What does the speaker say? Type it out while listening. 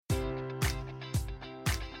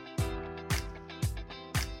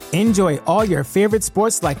Enjoy all your favorite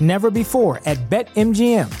sports like never before at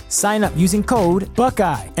BetMGM. Sign up using code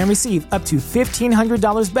Buckeye and receive up to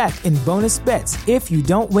 $1,500 back in bonus bets if you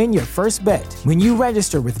don't win your first bet. When you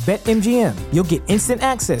register with BetMGM, you'll get instant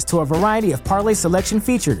access to a variety of parlay selection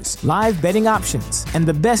features, live betting options, and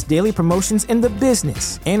the best daily promotions in the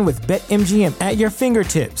business. And with BetMGM at your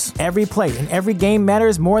fingertips, every play and every game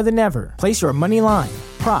matters more than ever. Place your money line,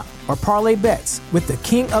 prop, or parlay bets with the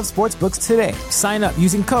king of sportsbooks today. Sign up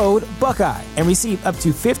using code Buckeye and receive up to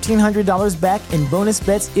 $1,500 back in bonus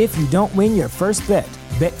bets if you don't win your first bet.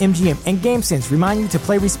 BetMGM and GameSense remind you to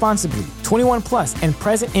play responsibly. 21 plus and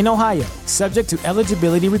present in Ohio, subject to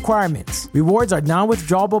eligibility requirements. Rewards are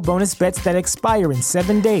non-withdrawable bonus bets that expire in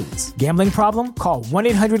 7 days. Gambling problem? Call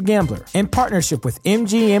 1-800-GAMBLER. In partnership with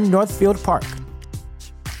MGM Northfield Park.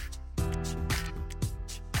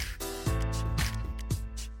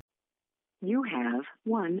 You have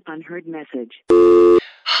one unheard message.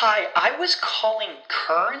 Hi, I was calling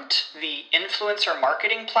Current, the influencer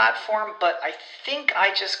marketing platform, but I think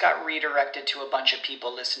I just got redirected to a bunch of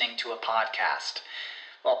people listening to a podcast.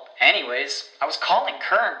 Well, anyways, I was calling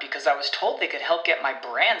Current because I was told they could help get my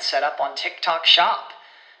brand set up on TikTok Shop,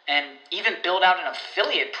 and even build out an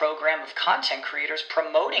affiliate program of content creators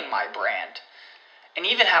promoting my brand, and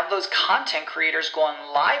even have those content creators go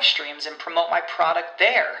on live streams and promote my product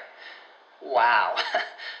there. Wow,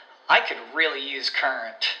 I could really use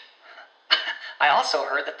Current. I also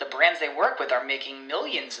heard that the brands they work with are making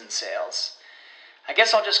millions in sales. I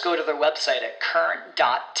guess I'll just go to their website at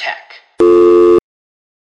current.tech.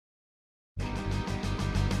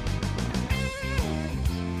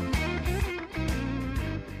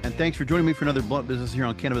 And thanks for joining me for another Blunt Business here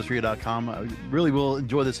on CannabisRadio.com. I really will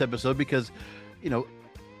enjoy this episode because,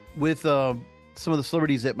 with some of the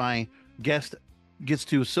celebrities that my guest gets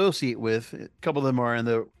to associate with, a couple of them are in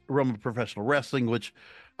the realm of professional wrestling, which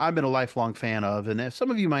I've been a lifelong fan of. And as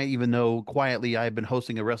some of you might even know, quietly, I've been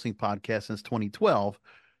hosting a wrestling podcast since 2012,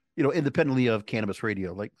 independently of Cannabis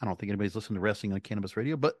Radio. Like, I don't think anybody's listening to wrestling on Cannabis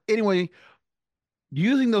Radio. But anyway,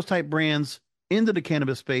 using those type brands into the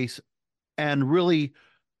cannabis space, and really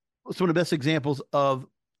some of the best examples of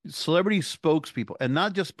celebrity spokespeople, and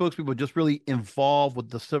not just spokespeople, just really involved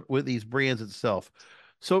with these brands itself.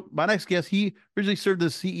 So my next guest, he originally served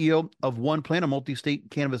as CEO of One Plant, a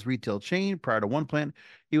multi-state cannabis retail chain. Prior to One Plant,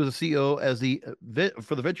 he was a CEO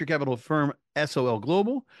for the venture capital firm SOL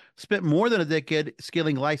Global. Spent more than a decade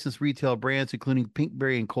scaling licensed retail brands, including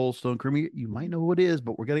Pinkberry and Cold Stone Creamery. You might know who it is,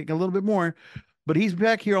 but we're going to get a little bit more. But he's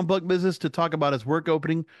back here on Buck Business to talk about his work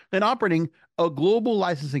opening and operating a global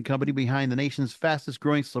licensing company behind the nation's fastest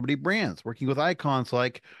growing celebrity brands, working with icons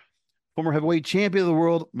like former heavyweight champion of the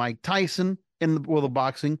world, Mike Tyson, in the world of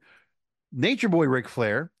boxing, Nature Boy Ric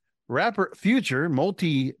Flair, rapper Future,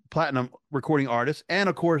 multi-platinum recording artist, and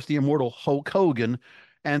of course the immortal Hulk Hogan,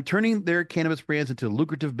 and turning their cannabis brands into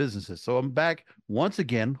lucrative businesses. So I'm back once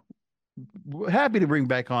again, happy to bring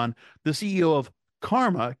back on the CEO of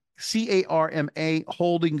Karma, CARMA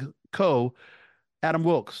Holding Co., Adam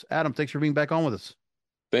Wilkes. Adam, thanks for being back on with us.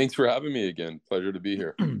 Thanks for having me again. Pleasure to be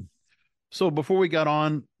here. So before we got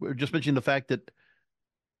on, we were just mentioning the fact that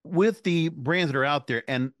with the brands that are out there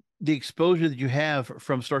and the exposure that you have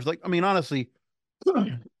from stores, honestly,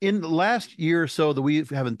 in the last year or so that we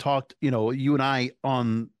haven't talked, you and I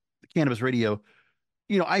on Cannabis Radio,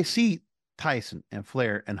 I see Tyson and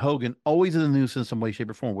Flair and Hogan always in the news in some way, shape,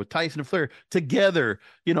 or form. With Tyson and Flair together,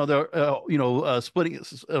 they're splitting.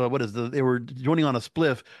 They were joining on a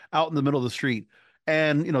spliff out in the middle of the street,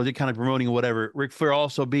 and they're kind of promoting whatever. Ric Flair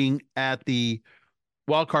also being at the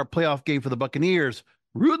wild card playoff game for the Buccaneers,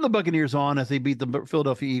 rooting the Buccaneers on as they beat the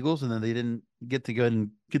Philadelphia Eagles, and then they didn't get to go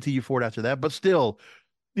and continue forward after that. But still,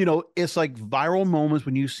 it's like viral moments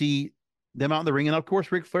when you see them out in the ring. And of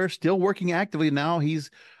course, Ric Flair still working actively now.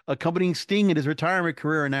 He's accompanying Sting in his retirement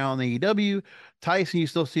career now in the AEW. Tyson, you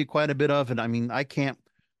still see quite a bit of. And I can't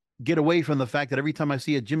get away from the fact that every time I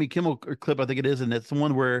see a Jimmy Kimmel clip, I think it is, and it's the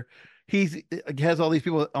one where he has all these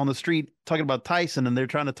people on the street talking about Tyson, and they're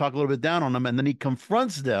trying to talk a little bit down on him, and then he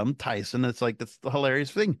confronts them, Tyson. It's like, that's the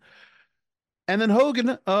hilarious thing. And then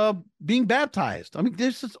Hogan being baptized.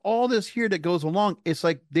 There's just all this here that goes along. It's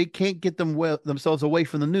like they can't get themselves away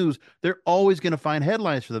from the news. They're always going to find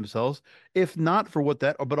headlines for themselves, if not for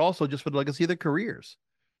but also just for the legacy of their careers.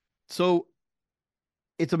 So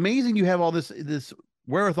it's amazing you have all this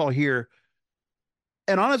wherewithal here.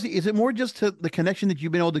 And honestly, is it more just to the connection that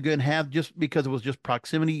you've been able to go and have just because it was just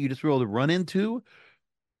proximity you just were able to run into?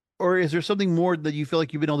 Or is there something more that you feel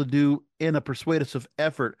like you've been able to do in a persuasive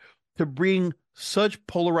effort to bring such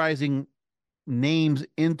polarizing names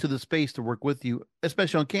into the space to work with you,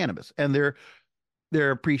 especially on cannabis? And they're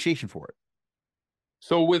their appreciation for it?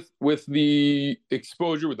 So with the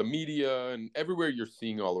exposure with the media and everywhere you're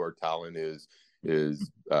seeing all of our talent is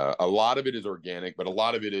a lot of it is organic, but a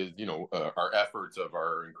lot of it is our efforts of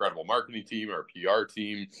our incredible marketing team, our PR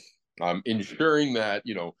team, ensuring that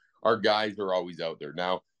our guys are always out there.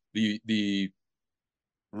 Now the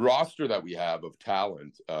roster that we have of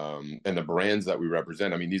talent and the brands that we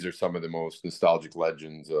represent, I mean, these are some of the most nostalgic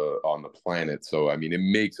legends on the planet. So, I mean, it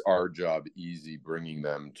makes our job easy bringing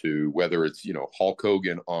them to whether it's, Hulk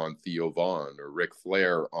Hogan on Theo Vaughn or Ric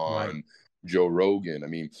Flair on Right. Joe Rogan. I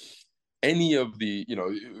mean, any of the,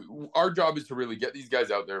 our job is to really get these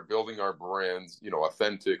guys out there, building our brands,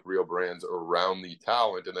 authentic, real brands around the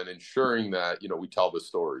talent, and then ensuring that, we tell the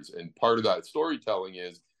stories. And part of that storytelling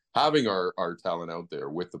is having our talent out there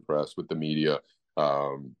with the press, with the media,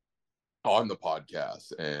 on the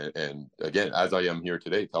podcast. And again, as I am here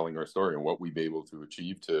today, telling our story and what we've been able to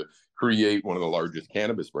achieve to create one of the largest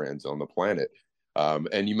cannabis brands on the planet.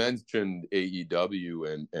 And you mentioned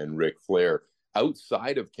AEW and Ric Flair.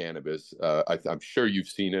 Outside of cannabis, I'm sure you've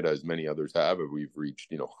seen it as many others have. We've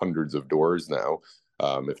reached, hundreds of doors now,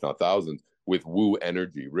 if not thousands, with Woo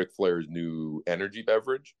Energy, Ric Flair's new energy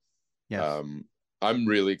beverage. Yes. I'm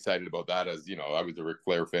really excited about that. As I was a Ric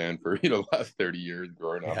Flair fan for the last 30 years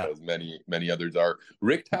growing up, Yeah. as many others are.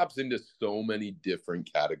 Rick taps into so many different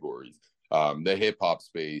categories. The hip hop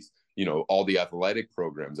space, all the athletic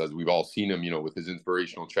programs, as we've all seen him, with his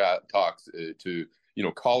inspirational chat talks to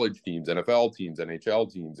college teams, NFL teams,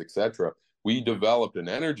 NHL teams, etc. We developed an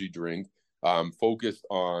energy drink focused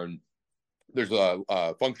on. There's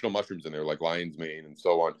functional mushrooms in there like lion's mane and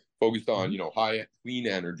so on, focused on high clean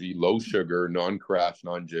energy, low sugar, non-crash,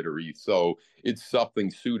 non-jittery. So it's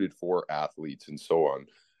something suited for athletes and so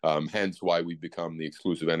on. Hence why we've become the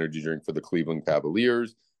exclusive energy drink for the Cleveland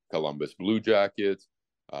Cavaliers, Columbus Blue Jackets,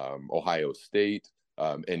 Ohio State,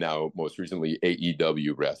 and now most recently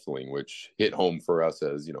AEW Wrestling, which hit home for us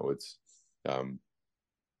as it's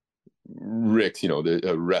Rick's,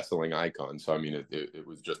 the wrestling icon. So, I mean, it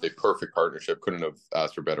was just a perfect partnership. Couldn't have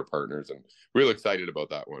asked for better partners, and real excited about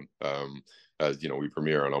that one. As we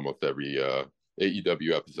premiere on almost every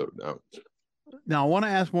AEW episode now. Now, I want to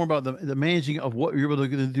ask more about the managing of what you're able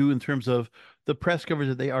to do in terms of the press coverage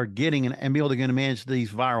that they are getting and be able to manage these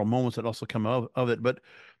viral moments that also come of it. But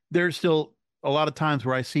there's still a lot of times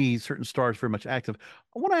where I see certain stars very much active.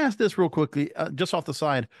 I want to ask this real quickly, just off the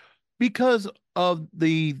side, because of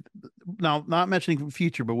now not mentioning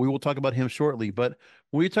future, but we will talk about him shortly. But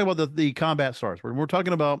when we talk about the combat stars, we're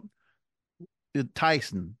talking about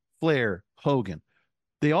Tyson, Flair, Hogan.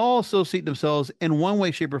 They all associate themselves in one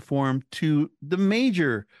way, shape, or form to the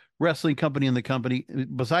major wrestling company in the company,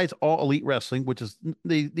 besides All Elite Wrestling, which is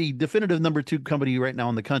the definitive number 2 company right now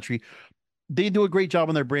in the country. They do a great job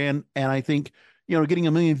on their brand, and I think getting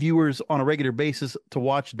 1 million viewers on a regular basis to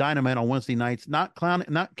watch Dynamite on Wednesday nights, not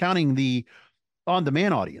counting the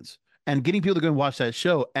on-demand audience, and getting people to go and watch that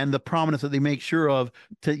show, and the prominence that they make sure of.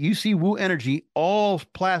 You see Woo Energy all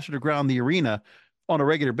plastered around the arena on a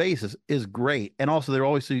regular basis is great. And also they're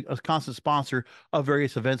always a constant sponsor of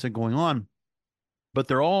various events that are going on, but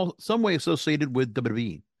they're all some way associated with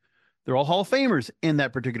WWE. They're all Hall of Famers in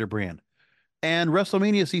that particular brand. And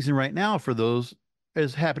WrestleMania season right now for those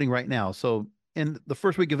is happening right now. So in the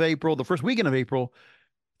first weekend of April,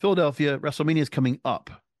 Philadelphia, WrestleMania is coming up.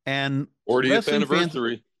 And 40th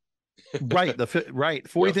anniversary. Right.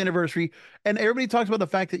 40th anniversary. And everybody talks about the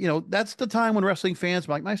fact that, that's the time when wrestling fans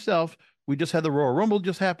like myself, we just had the Royal Rumble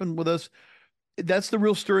just happened with us. That's the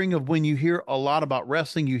real stirring of when you hear a lot about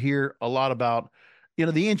wrestling, you hear a lot about,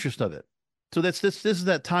 the interest of it. So this is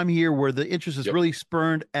that time of year where the interest is really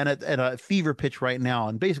spurned and at a fever pitch right now.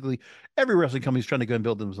 And basically every wrestling company is trying to go and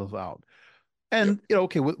build themselves out. And,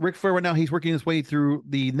 okay, with Ric Flair right now, he's working his way through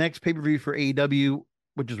the next pay-per-view for AEW,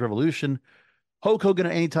 which is Revolution. Hulk Hogan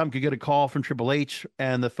at any time could get a call from Triple H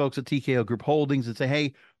and the folks at TKO Group Holdings and say,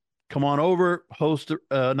 hey, come on over, host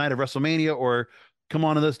a night of WrestleMania, or come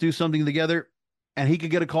on and let's do something together. And he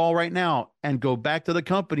could get a call right now and go back to the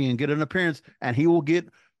company and get an appearance, and he will get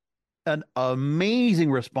an amazing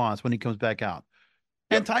response when he comes back out.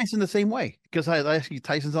 And Tyson the same way, because I actually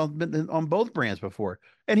Tyson's been on both brands before,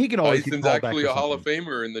 and he can always Tyson's actually a Hall of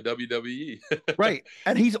Famer in the WWE. Right.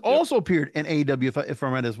 And he's also appeared in AEW, if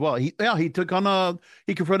I'm right as well. He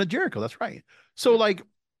confronted Jericho. That's right. So like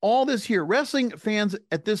all this here, wrestling fans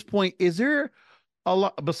at this point, is there a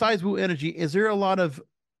lot besides Woo Energy? Is there a lot of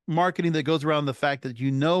marketing that goes around the fact that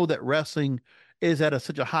that wrestling is at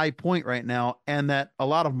such a high point right now, and that a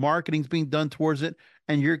lot of marketing is being done towards it,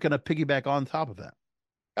 and you're going to piggyback on top of that?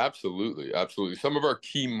 Absolutely. Some of our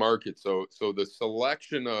key markets. So the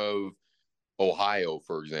selection of Ohio,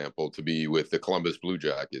 for example, to be with the Columbus Blue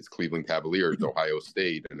Jackets, Cleveland Cavaliers, Ohio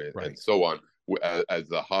State, and so on, as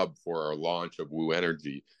the hub for our launch of Woo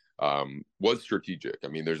Energy, was strategic. I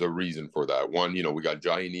mean, there's a reason for that. One, we got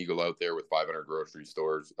Giant Eagle out there with 500 grocery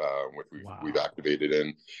stores, which we've activated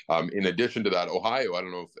in. In addition to that, Ohio, I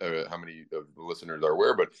don't know if, how many of the listeners are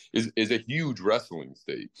aware, but is a huge wrestling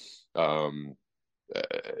state.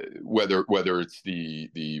 Whether it's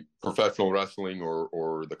the professional wrestling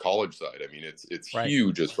or the college side. I mean, it's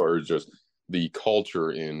huge as far as just the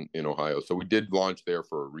culture in Ohio. So we did launch there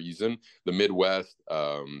for a reason. The Midwest,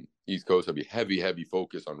 East Coast have a heavy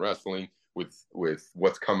focus on wrestling with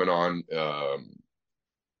what's coming on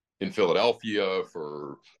in Philadelphia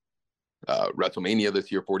for WrestleMania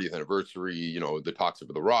this year, 40th anniversary, the talks of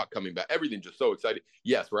The Rock coming back, everything just so exciting.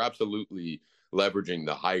 Yes, we're absolutely leveraging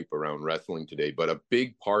the hype around wrestling today, but a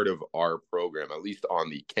big part of our program, at least on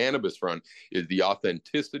the cannabis front, is the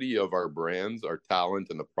authenticity of our brands, our talent,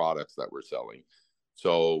 and the products that we're selling.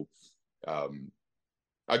 So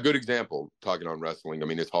a good example, talking on wrestling, I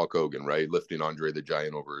mean, it's Hulk Hogan, right? Lifting Andre the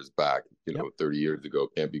Giant over his back, 30 years ago,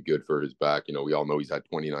 can't be good for his back. We all know he's had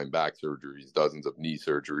 29 back surgeries, dozens of knee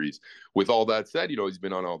surgeries. With all that said, he's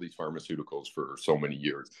been on all these pharmaceuticals for so many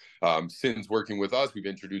years. Since working with us, we've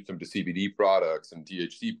introduced him to CBD products and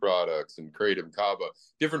THC products and Kratom Kava,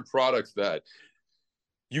 different products that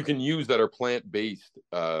you can use that are plant-based.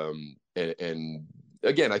 And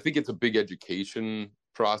again, I think it's a big education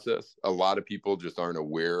process. A lot of people just aren't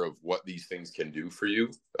aware of what these things can do for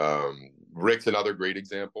you. Rick's another great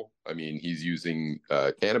example. I mean, he's using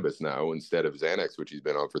cannabis now instead of Xanax, which he's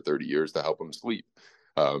been on for 30 years to help him sleep,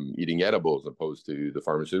 eating edibles opposed to the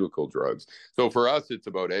pharmaceutical drugs. So for us, it's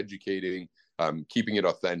about educating, keeping it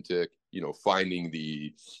authentic, finding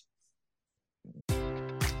the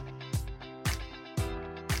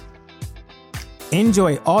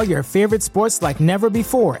Enjoy all your favorite sports like never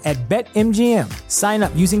before at BetMGM. Sign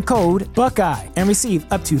up using code Buckeye and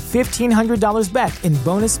receive up to $1,500 back in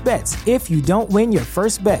bonus bets if you don't win your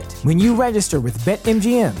first bet. When you register with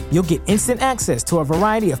BetMGM, you'll get instant access to a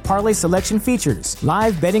variety of parlay selection features,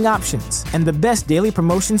 live betting options, and the best daily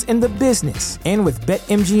promotions in the business. And with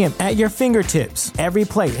BetMGM at your fingertips, every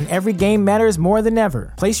play and every game matters more than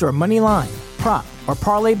ever. Place your money line, prop, or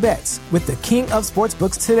parlay bets with the king of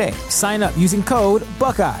sportsbooks today. Sign up using code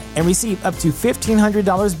Buckeye and receive up to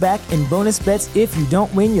 $1,500 back in bonus bets if you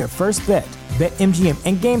don't win your first bet. BetMGM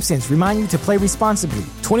and GameSense remind you to play responsibly.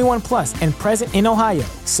 21 plus and present in Ohio,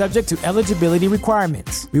 subject to eligibility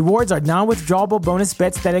requirements. Rewards are non-withdrawable bonus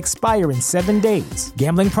bets that expire in 7 days.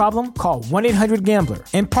 Gambling problem? Call 1-800-GAMBLER.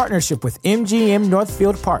 In partnership with MGM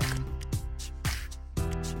Northfield Park.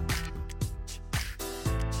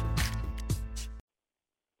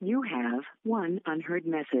 You have one unheard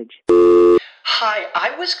message. Hi,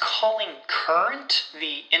 I was calling Current,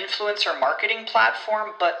 the influencer marketing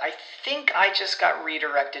platform, but I think I just got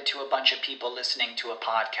redirected to a bunch of people listening to a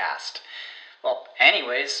podcast. Well,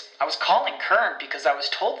 anyways, I was calling Current because I was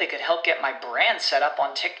told they could help get my brand set up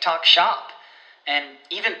on TikTok Shop, and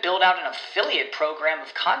even build out an affiliate program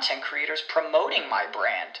of content creators promoting my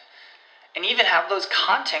brand, and even have those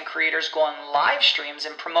content creators go on live streams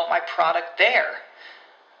and promote my product there.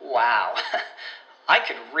 Wow, I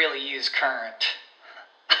could really use Current.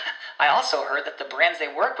 I also heard that the brands they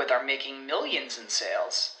work with are making millions in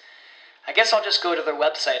sales. I guess I'll just go to their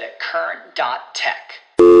website at current.tech.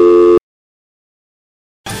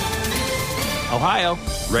 Ohio,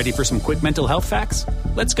 ready for some quick mental health facts?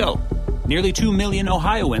 Let's go. Nearly 2 million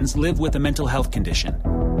Ohioans live with a mental health condition.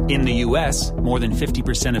 In the U.S., more than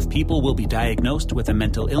 50% of people will be diagnosed with a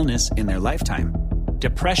mental illness in their lifetime.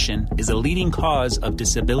 Depression is a leading cause of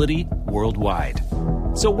disability worldwide.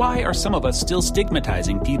 So why are some of us still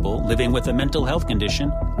stigmatizing people living with a mental health condition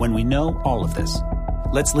when we know all of this?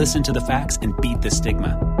 Let's listen to the facts and beat the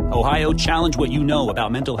stigma. Ohio, challenge what you know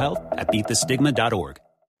about mental health at beatthestigma.org.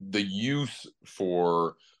 The use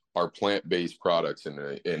for our plant-based products in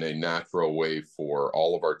a natural way for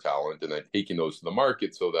all of our talent, and then taking those to the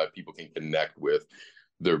market so that people can connect with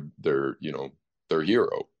their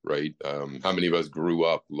hero, right? How many of us grew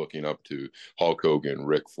up looking up to Hulk Hogan,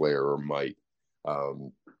 Ric Flair, or Mike?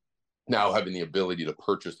 Now having the ability to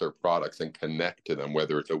purchase their products and connect to them,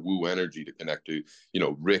 whether it's a Woo Energy to connect to,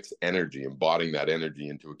 Rick's energy, embodying that energy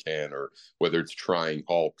into a can, or whether it's trying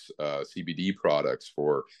Hulk's CBD products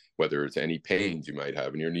for whether it's any pains you might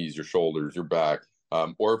have in your knees, your shoulders, your back,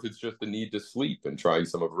 or if it's just the need to sleep and trying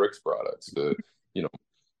some of Rick's products,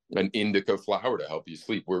 an indica flower to help you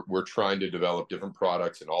sleep. We're trying to develop different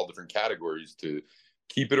products in all different categories to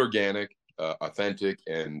keep it organic, authentic,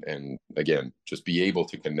 and again, just be able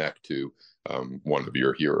to connect to one of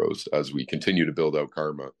your heroes as we continue to build out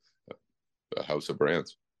Karma, a house of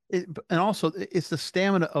brands. And also, it's the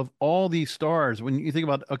stamina of all these stars. When you think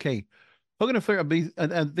about, okay, Hogan and Flair,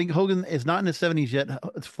 I think Hogan is not in his 70s yet.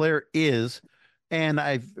 Flair is. And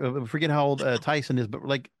I forget how old Tyson is, but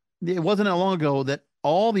like, it wasn't that long ago that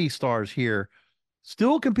all these stars here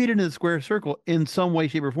still competed in the square circle in some way,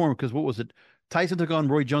 shape, or form. Because what was it? Tyson took on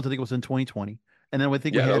Roy Jones, I think it was in 2020. And then I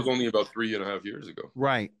think that was only about 3.5 years ago.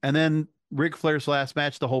 Right. And then Ric Flair's last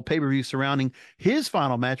match, the whole pay-per-view surrounding his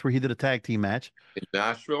final match where he did a tag team match. In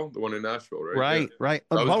Nashville, the one in Nashville, right? Right, yeah. Right.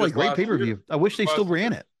 By the way, great pay-per-view. I wish they still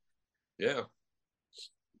ran it. Yeah.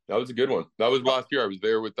 That was a good one. That was last year. I was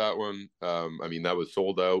there with that one. I mean, that was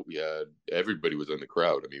sold out. We had, everybody was in the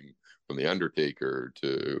crowd. I mean, from The Undertaker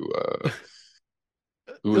to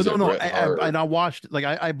who was no, I watched, like,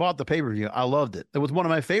 I bought the pay-per-view. I loved it. It was one of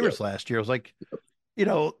my favorites last year. I was like, you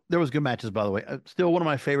know, there was good matches, by the way. Still, one of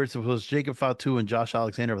my favorites was Jacob Fatu and Josh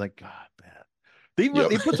Alexander. I was like, God, man.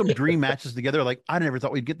 They put some dream matches together. Like, I never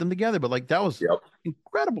thought we'd get them together, but like, that was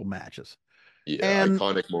incredible matches. Yeah, and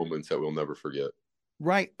iconic moments that we'll never forget.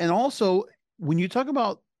 Right. And also, when you talk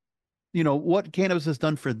about, you know, what cannabis has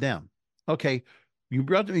done for them. Okay, you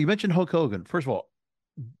mentioned Hulk Hogan. First of all,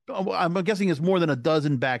 I'm guessing it's more than a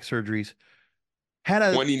dozen back surgeries.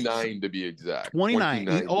 Had 29 to be exact. 29.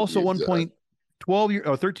 He also, at one point,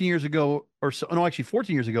 13 years ago, or so, no, actually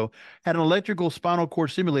 14 years ago, had an electrical spinal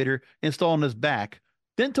cord stimulator installed on his back,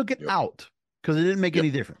 then took it out because it didn't make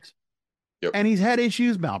any difference. And he's had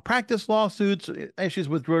issues, malpractice lawsuits, issues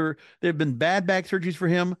with where there have been bad back surgeries for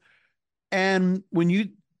him. And when you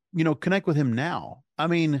connect with him now, I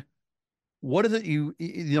mean, what is it you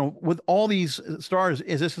know, with all these stars,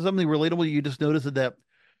 is this something relatable? You just notice that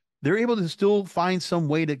they're able to still find some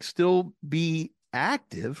way to still be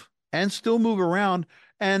active and still move around.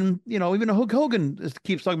 And, you know, even Hulk Hogan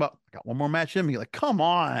keeps talking about, I got one more match in me. Like, come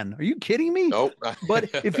on, are you kidding me? Nope. But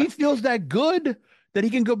if he feels that good, that he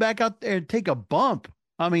can go back out there and take a bump.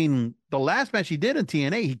 I mean, the last match he did in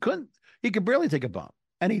TNA, he could barely take a bump,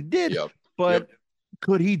 and he did. But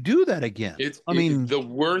could he do that again? The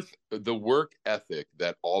work ethic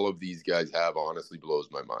that all of these guys have honestly blows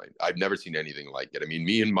my mind. I've never seen anything like it. I mean,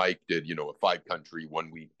 me and Mike did, you know, a 5-country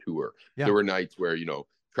 1-week tour. There were nights where, you know,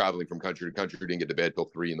 traveling from country to country, didn't get to bed till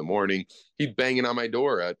 3 a.m. He'd banging on my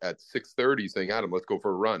door at 6:30 saying, Adam, let's go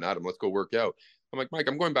for a run. Adam, let's go work out. I'm like, Mike,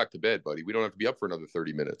 I'm going back to bed, buddy. We don't have to be up for another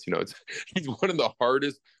 30 minutes. You know, he's one of the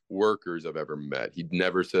hardest workers I've ever met. He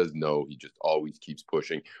never says no. He just always keeps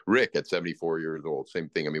pushing. Rick at 74 years old, same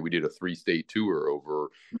thing. I mean, we did a 3-state tour over,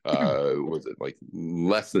 was it like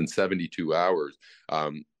less than 72 hours?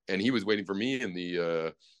 And he was waiting for me in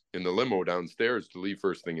the limo downstairs to leave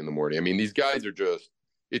first thing in the morning. I mean, these guys are just,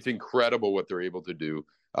 it's incredible what they're able to do.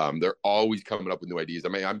 They're always coming up with new ideas. I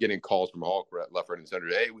mean, I'm getting calls from Hulk left, right, and center.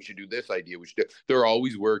 Hey, we should do this idea. We should do. They're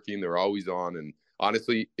always working. They're always on. And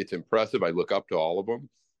honestly, it's impressive. I look up to all of them,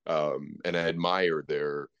 and I admire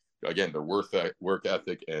their work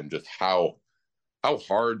ethic and just how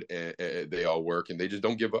hard they all work, and they just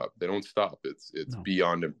don't give up. They don't stop. It's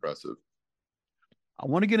beyond impressive. I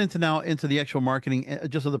want to get into the actual marketing,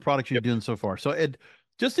 just of the products you're doing so far. So, Ed,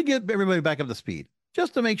 just to get everybody back up to speed.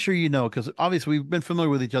 Just to make sure you know, because obviously we've been familiar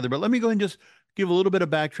with each other, but let me go and just give a little bit of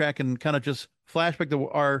backtrack and kind of just flashback to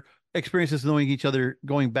our experiences knowing each other,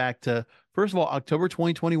 going back to, first of all, October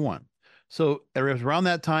 2021. So it was around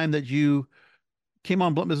that time that you came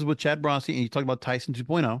on Blunt Business with Chad Brossi and you talked about Tyson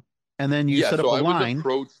 2.0, and then you set up a line.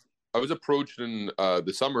 I was approached in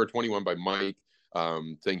the summer of 21 by Mike,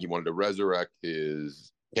 saying he wanted to resurrect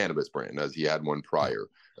his cannabis brand, as he had one prior.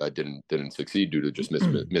 Didn't succeed due to just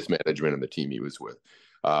mismanagement and the team he was with.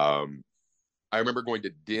 I remember going to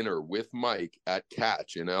dinner with Mike at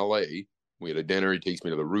Catch in LA. We had a dinner. He takes me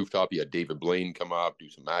to the rooftop. He had David Blaine come up, do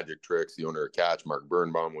some magic tricks. The owner of Catch, Mark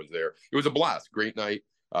Birnbaum, was there. It was a blast. Great night.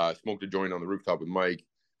 Smoked a joint on the rooftop with Mike.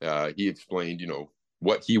 He explained, you know,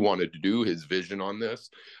 what he wanted to do, his vision on this.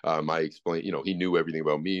 I explained, you know, he knew everything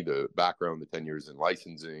about me, the background, the 10 years in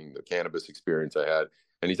licensing, the cannabis experience I had.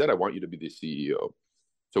 And he said, I want you to be the CEO.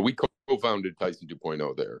 So we co-founded Tyson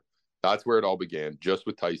 2.0 there. That's where it all began, just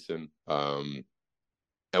with Tyson. And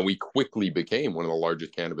we quickly became one of the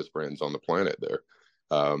largest cannabis brands on the planet there,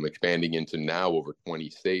 expanding into now over 20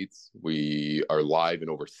 states. We are live in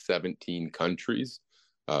over 17 countries,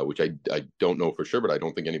 which I don't know for sure, but I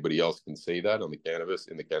don't think anybody else can say that in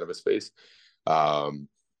the cannabis space.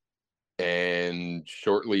 And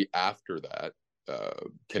shortly after that,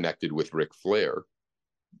 connected with Ric Flair.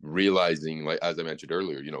 realizing, like, as I mentioned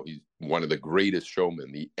earlier, he's one of the greatest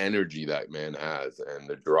showmen, the energy that man has and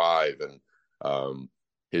the drive and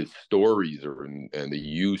his stories and the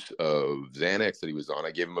use of Xanax that he was on.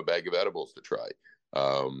 I gave him a bag of edibles to try.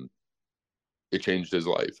 It changed his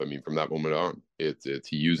life. I mean, from that moment on,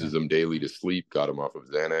 he uses them daily to sleep, got him off of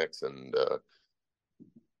Xanax, and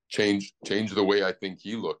changed the way I think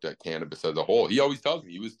he looked at cannabis as a whole. He always tells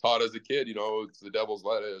me he was taught as a kid, it's the devil's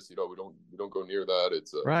lettuce. We don't go near that.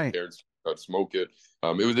 It's right. Parents smoke it.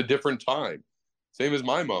 It was a different time. Same as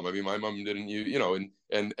my mom. I mean, my mom didn't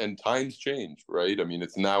and times change, right? I mean,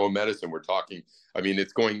 it's now a medicine. We're talking. I mean,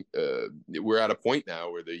 it's going. We're at a point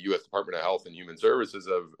now where the U.S. Department of Health and Human Services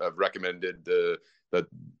have recommended that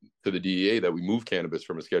to the DEA that we move cannabis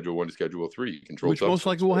from a Schedule 1 to Schedule 3 controlled which most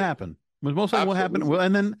likely will happen. Most likely will happen. Well,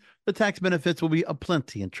 and then the tax benefits will be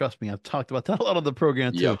aplenty. And trust me, I've talked about that a lot of the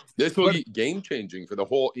program too. Yeah, this will be game changing for the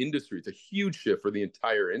whole industry. It's a huge shift for the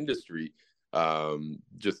entire industry.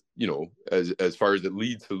 Just as far as it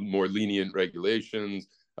leads to more lenient regulations,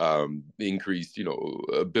 increased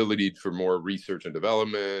ability for more research and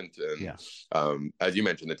development, and as you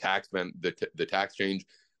mentioned, the tax change,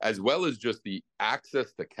 as well as just the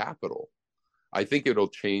access to capital. I think it'll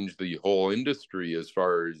change the whole industry as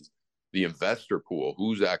far as the investor pool,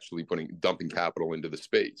 who's actually dumping capital into the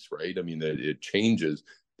space, right? I mean, it changes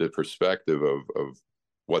the perspective of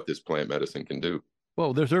what this plant medicine can do.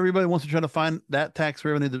 Well, there's everybody wants to try to find that tax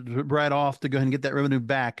revenue to write off to go ahead and get that revenue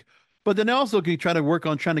back. But then also can you try to work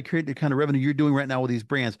on trying to create the kind of revenue you're doing right now with these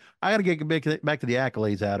brands. I got to get back to the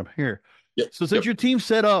accolades, Adam, here. Yep. So since your team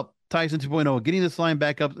set up Tyson 2.0, getting this line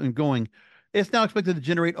back up and going, it's now expected to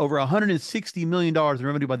generate over $160 million in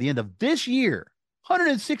revenue by the end of this year.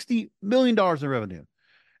 $160 million in revenue.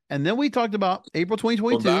 And then we talked about April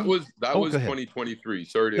 2022. Well, that was 2023.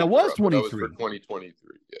 Sorry to interrupt. That was 23. That was for 2023.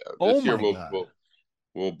 Yeah. This year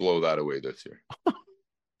we'll blow that away this year.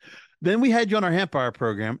 Then we had you on our Hempire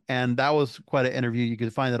program, and that was quite an interview. You can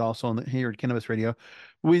find it also here at Cannabis Radio.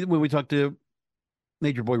 When we talked to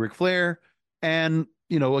Major Boy Ric Flair, and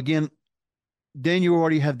again, then you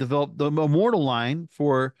already have developed the Immortal line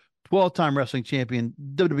for 12-time wrestling champion,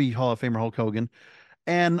 WWE Hall of Famer Hulk Hogan.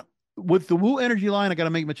 And with the Woo Energy line, I got to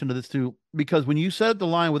make mention of this too, because when you set up the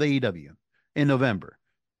line with AEW in November,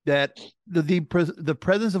 that the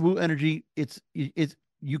presence of Woo Energy, it's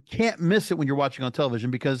you can't miss it when you're watching on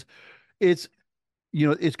television, because it's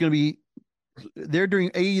going to be there during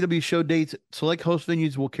AEW show dates. Select host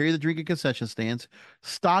venues will carry the drink and concession stands,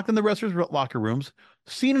 stocked in the wrestlers' locker rooms,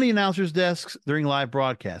 seen in the announcers' desks during live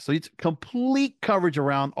broadcasts. So it's complete coverage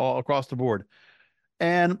around all across the board.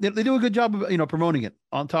 And they do a good job of, promoting it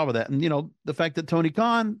on top of that. And, the fact that Tony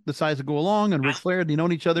Khan decides to go along and Ric Flair, they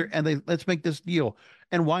know each other, and let's make this deal.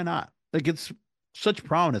 And why not? Like, it's such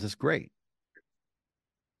prominence. It's great.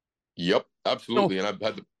 Yep, absolutely. And I've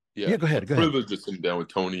had go ahead. privilege to sit down with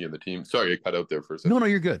Tony and the team. Sorry, I cut out there for a second. No,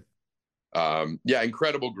 you're good.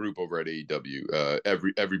 Incredible group over at AEW.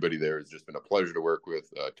 Everybody there has just been a pleasure to work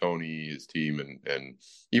with. Tony, his team, and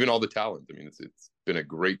even all the talent. I mean, it's been a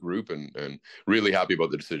great group, and really happy about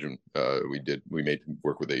the decision we made to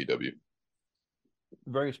work with AEW.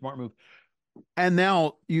 Very smart move. And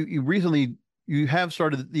now you recently have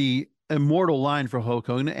started the Immortal line for Hulk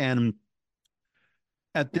Hogan, and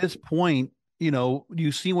at this point,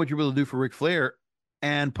 you've seen what you're able to do for Ric Flair,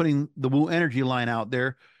 and putting the Woo Energy line out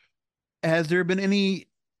there. Has there been any?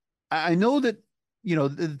 I know that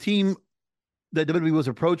the team that WWE was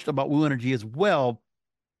approached about Woo Energy as well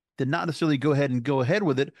did not necessarily go ahead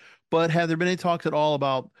with it, but have there been any talks at all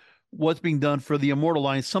about what's being done for the Immortal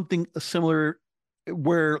line, something similar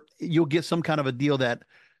where you'll get some kind of a deal that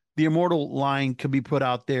the Immortal line could be put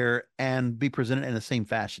out there and be presented in the same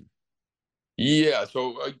fashion? Yeah,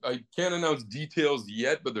 so I can't announce details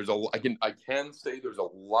yet, but I can say there's a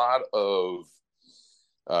lot of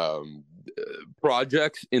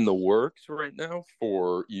projects in the works right now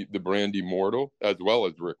for the brand Immortal, as well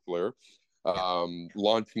as Ric Flair,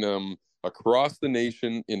 launching them across the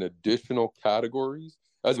nation in additional categories,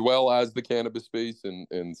 as well as the cannabis space,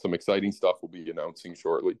 and some exciting stuff we'll be announcing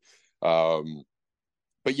shortly.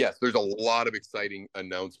 But yes, there's a lot of exciting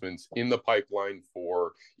announcements in the pipeline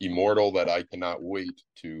for Immortal that I cannot wait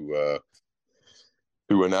to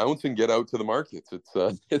announce and get out to the markets. It's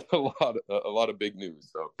a lot of big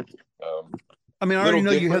news. So, I mean, I already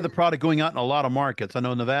know you have the product going out in a lot of markets. I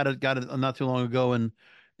know Nevada got it not too long ago, and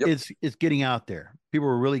it's getting out there. People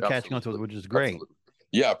are really catching on to it, which is great. Absolutely.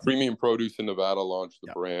 Yeah, Premium Produce in Nevada launched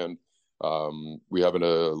the brand. We have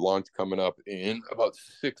a launch coming up in about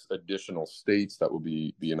 6 additional states that will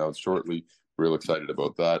be announced shortly. Real excited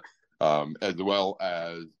about that, as well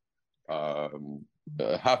as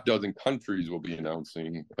half dozen countries will be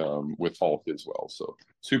announcing with Hulk as well. So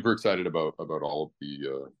super excited about all of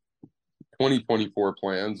the 2024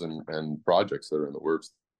 plans and projects that are in the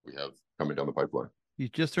works we have coming down the pipeline. He's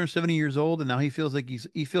just turned 70 years old, and now he feels like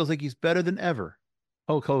he's better than ever.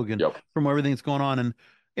 Hulk Hogan, Yep. from everything that's going on, and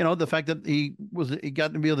the fact that he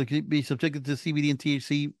got to be able to be subjected to CBD and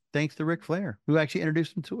THC thanks to Ric Flair, who actually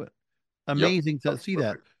introduced him to it. Amazing to see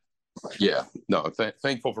that. Yeah, no,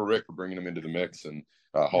 thankful for Rick for bringing him into the mix, and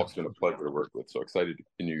Hulk's been a pleasure to work with. So excited to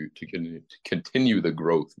continue the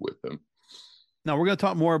growth with him. Now we're going to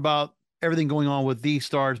talk more about everything going on with these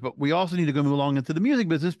stars, but we also need to go move along into the music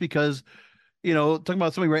business because, talking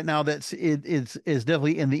about somebody right now that's is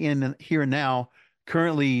definitely in the in here and now,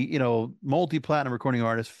 currently, multi-platinum recording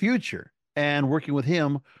artist Future, and working with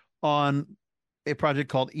him on a project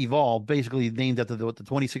called Evolve, basically named after the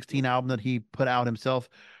 2016 album that he put out himself.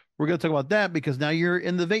 We're going to talk about that because now you're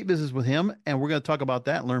in the vape business with him, and we're going to talk about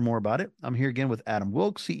that and learn more about it. I'm here again with Adam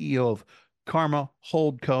Wilkes, CEO of Karma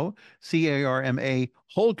Hold Co., CARMA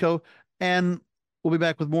Hold Co., and we'll be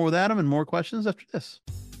back with more with Adam and more questions after this.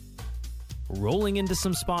 Rolling into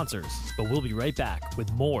some sponsors, but we'll be right back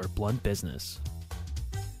with more Blunt Business.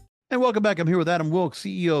 And welcome back. I'm here with Adam Wilkes,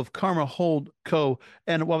 CEO of Karma Hold Co.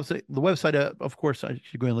 And the website, of course, I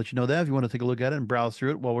should go ahead and let you know that if you want to take a look at it and browse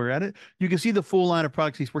through it while we're at it. You can see the full line of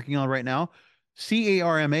products he's working on right now.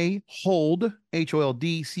 CARMA Hold,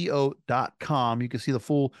 HOLDCO.com. You can see the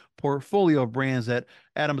full portfolio of brands that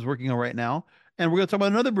Adam is working on right now. And we're going to talk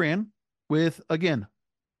about another brand with, again,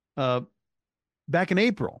 back in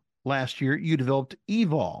April last year, you developed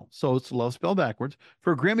Evolve, so it's love spelled backwards,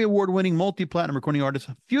 for Grammy Award-winning multi-platinum recording artist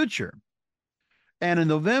Future. And in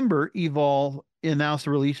November, Evolve announced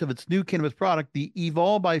the release of its new cannabis product, the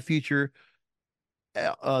Evolve by Future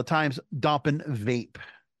times Doppin Vape.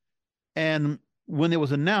 And when it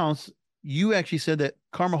was announced, you actually said that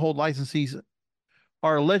Karma Hold licensees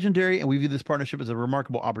are legendary, and we view this partnership as a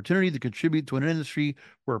remarkable opportunity to contribute to an industry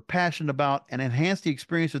we're passionate about and enhance the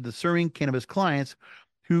experience of the serving cannabis clients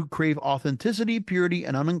who crave authenticity, purity,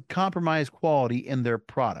 and uncompromised quality in their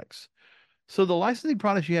products. So the licensing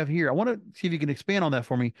products you have here, I want to see if you can expand on that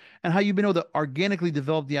for me and how you've been able to organically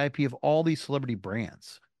develop the IP of all these celebrity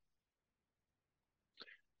brands.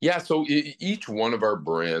 Yeah, so each one of our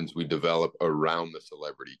brands we develop around the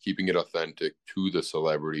celebrity, keeping it authentic to the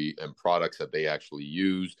celebrity and products that they actually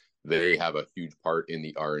use. They have a huge part in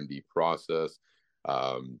the R&D process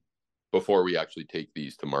before we actually take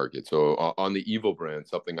these to market. So on the Evil brand,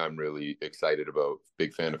 something I'm really excited about,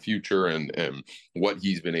 big fan of Future and what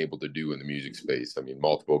he's been able to do in the music space. I mean,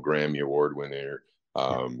 multiple Grammy Award winner.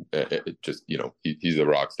 He's a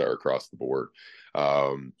rock star across the board.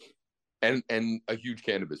 And a huge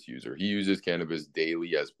cannabis user. He uses cannabis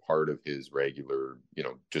daily as part of his regular,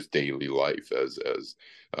 just daily life, as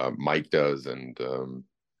Mike does and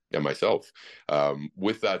myself.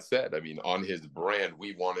 With that said, I mean, on his brand,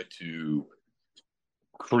 we wanted to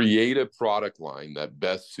create a product line that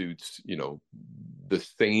best suits, the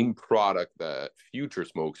same product that Future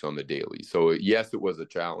smokes on the daily. So yes, it was a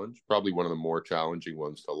challenge, probably one of the more challenging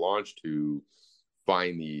ones to launch, to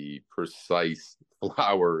find the precise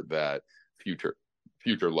flower that Future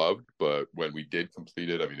loved. But when we did complete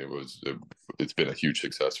it, I mean, it's been a huge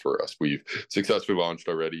success for us. We've successfully launched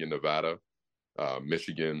already in Nevada,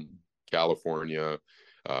 Michigan, California.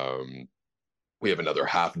 We have another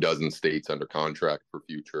half dozen states under contract for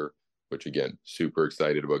Future, which again, super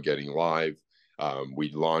excited about getting live.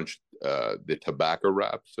 We launched the tobacco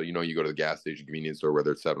wraps. So, you go to the gas station, convenience store,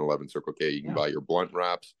 whether it's 7-Eleven, Circle K, you can buy your blunt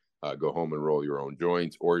wraps. Go home and roll your own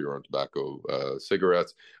joints or your own tobacco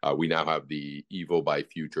cigarettes. We now have the Evo by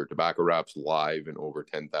Future tobacco wraps live in over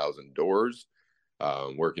 10,000 doors.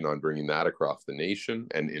 Working on bringing that across the nation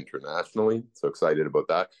and internationally. So excited about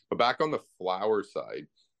that. But back on the flower side,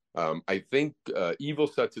 I think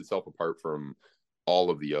Evo sets itself apart from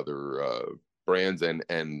all of the other brands and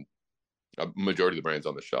a majority of the brands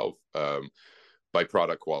on the shelf by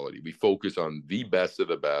product quality. We focus on the best of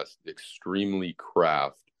the best, extremely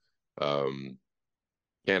craft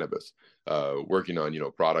cannabis, working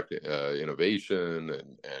on product innovation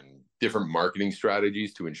and different marketing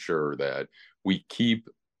strategies to ensure that we keep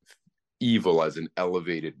Evil as an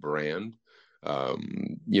elevated brand,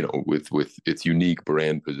 with its unique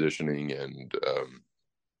brand positioning and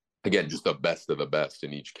again, just the best of the best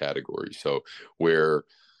in each category. So where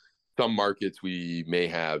some markets we may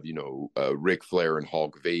have Ric Flair and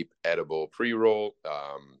Hulk vape edible pre-roll,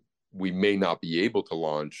 we may not be able to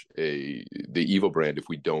launch the Evil brand if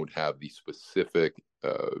we don't have the specific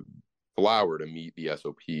flower to meet the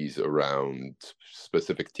SOPs around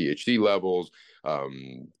specific THC levels,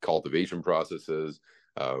 cultivation processes,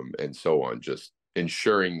 and so on. Just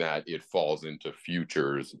ensuring that it falls into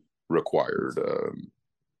Future's required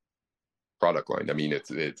product line. I mean,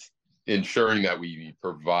 it's ensuring that we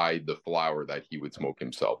provide the flower that he would smoke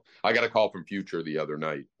himself. I got a call from Future the other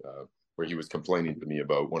night where he was complaining to me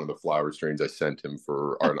about one of the flower strains I sent him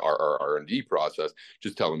for our R&D process,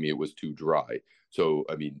 just telling me it was too dry. So,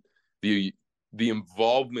 I mean, the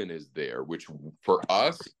involvement is there, which for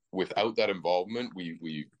us, without that involvement,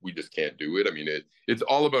 we just can't do it. I mean, it's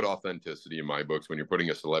all about authenticity in my books when you're putting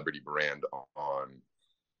a celebrity brand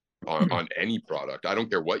on any product. I don't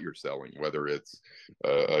care what you're selling, whether it's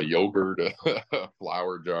a yogurt, a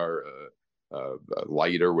flower jar, a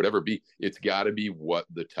lighter, whatever it be. It's got to be what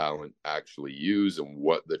the talent actually use and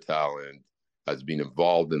what the talent has been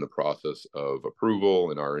involved in the process of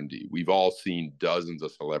approval and R&D. We've all seen dozens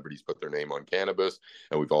of celebrities put their name on cannabis,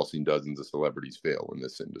 and we've all seen dozens of celebrities fail in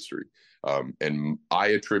this industry. And I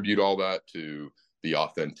attribute all that to the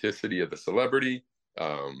authenticity of the celebrity,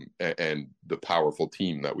 and the powerful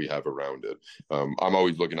team that we have around it. I'm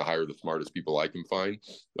always looking to hire the smartest people I can find,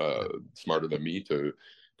 smarter than me, to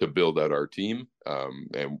build out our team,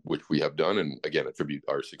 and which we have done. And again, attribute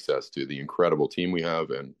our success to the incredible team we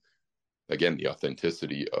have, and again, the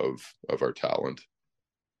authenticity of our talent.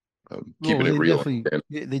 Keeping it real.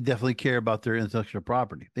 They definitely care about their intellectual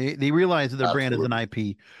property. They realize that their brand is an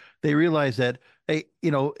IP. They realize that, hey,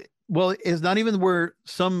 well, it's not even where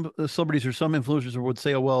some celebrities or some influencers would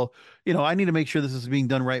say, oh, well, I need to make sure this is being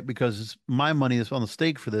done right because my money is on the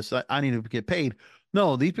stake for this. I need to get paid.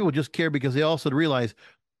 No, these people just care because they also realize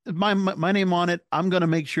my name on it. I'm going to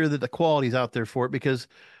make sure that the quality is out there for it because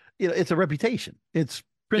it's a reputation. It's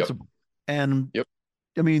principle. Yep. And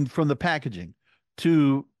I mean, from the packaging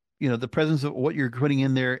to, the presence of what you're putting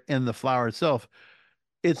in there and the flower itself,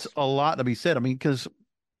 it's a lot to be said. I mean, because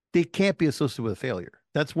they can't be associated with a failure.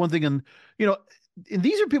 That's one thing. And, and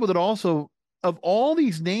these are people that also, of all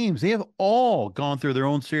these names, they have all gone through their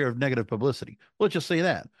own share of negative publicity. Let's just say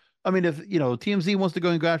that. I mean, if, TMZ wants to go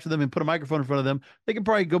and go after them and put a microphone in front of them, they can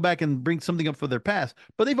probably go back and bring something up for their past,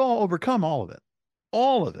 but they've all overcome all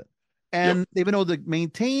of it. And they've been able to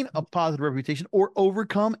maintain a positive reputation or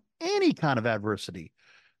overcome any kind of adversity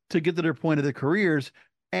to get to their point of their careers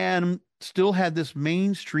and still had this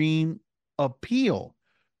mainstream appeal,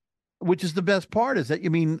 which is the best part is that,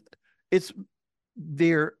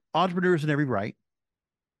 they're entrepreneurs in every right.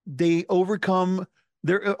 They overcome,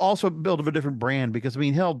 they're also built of a different brand because,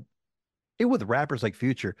 hell, with rappers like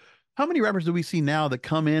Future, how many rappers do we see now that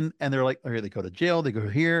come in and they're like, oh, here they go to jail, they go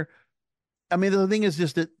here. I mean, the thing is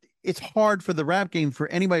just that it's hard for the rap game for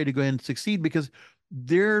anybody to go ahead and succeed because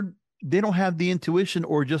they don't have the intuition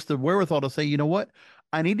or just the wherewithal to say, you know what,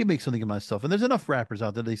 I need to make something of myself. And there's enough rappers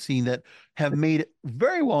out there they've seen that have made it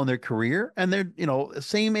very well in their career. And they're,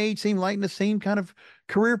 same age, same likeness, same kind of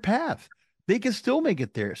career path. They can still make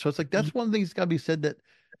it there. So it's like, that's one thing that's got to be said that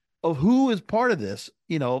of who is part of this,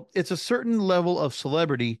 it's a certain level of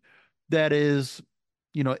celebrity that is,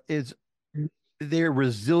 they're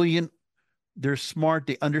resilient. They're smart.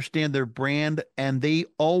 They understand their brand and they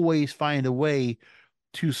always find a way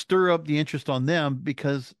to stir up the interest on them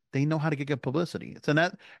because they know how to get good publicity. And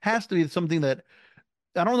that has to be something that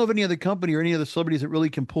I don't know of any other company or any other celebrities that really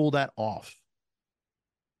can pull that off.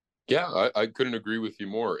 Yeah, I couldn't agree with you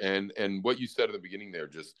more. And what you said at the beginning there,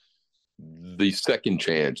 just the second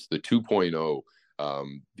chance, the 2.0,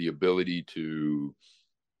 the ability to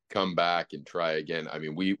come back and try again. I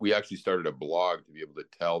mean, we actually started a blog to be able to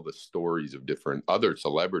tell the stories of different other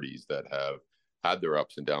celebrities that have had their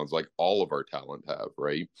ups and downs, like all of our talent have,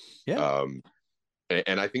 right? Yeah.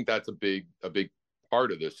 And I think that's a big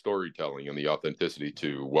part of this storytelling and the authenticity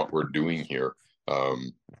to what we're doing here.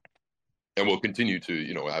 And we'll continue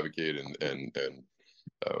to, advocate and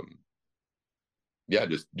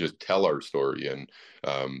just tell our story and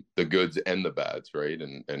the goods and the bads, right?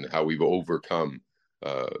 And how we've overcome,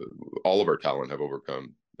 all of our talent have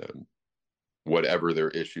overcome whatever their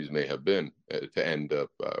issues may have been to end up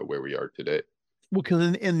where we are today. Well,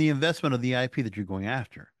 because in the investment of the IP that you're going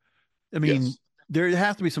after, Yes. There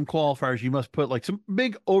has to be some qualifiers. You must put like some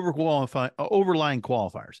big overlying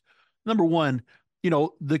qualifiers. Number one,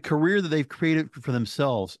 the career that they've created for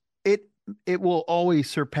themselves, it will always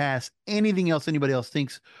surpass anything else anybody else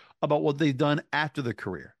thinks about what they've done after their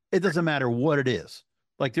career. It doesn't matter what it is.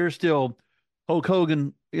 Like there's still Hulk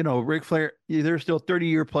Hogan, Ric Flair, there's still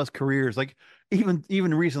 30-year plus careers. Like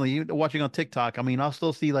even recently watching on TikTok, I'll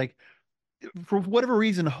still see like, for whatever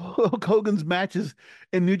reason, Hulk Hogan's matches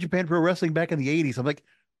in New Japan Pro Wrestling back in the 80s. I'm like,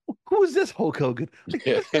 who is this Hulk Hogan? Like,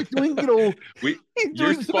 Yeah. he's doing, we he's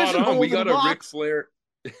you're doing spot submission on. We holds got and a Ric blocks. Flair.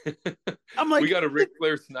 I'm We like, got a Ric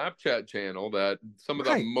Flair Snapchat channel that some of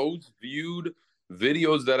the right. most viewed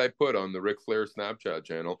videos that I put on the Ric Flair Snapchat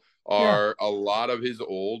channel Yeah. are a lot of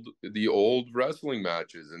the old wrestling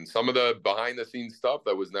matches and some of the behind the scenes stuff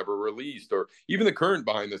that was never released, or even the current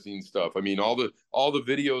behind the scenes stuff. I mean, all the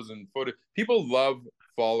videos and footage. People love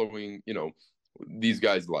following, these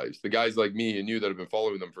guys' lives. The guys like me and you that have been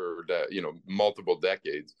following them for multiple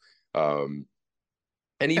decades. And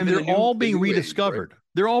even they're all being new age, rediscovered. right?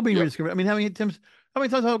 They're all being Yep. rediscovered. I mean, how many times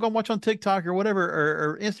I'll go watch on TikTok or whatever,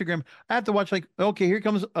 or Instagram? I have to watch, like, okay, here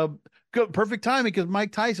comes a good perfect time because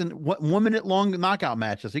Mike Tyson 1 minute long knockout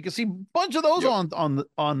matches. You can see a bunch of those Yep.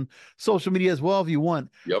 on social media as well if you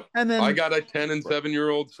want. Yep. And then I got a 10 and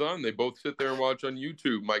 7-year-old son. They both sit there and watch on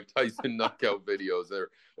YouTube Mike Tyson knockout videos there.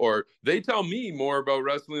 Or they tell me more about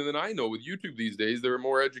wrestling than I know with YouTube these days. They're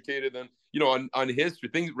more educated than, on history,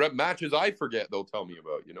 things, matches I forget they'll tell me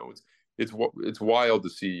about. It's wild to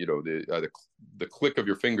see, the click of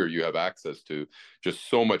your finger you have access to just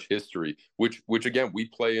so much history, which again, we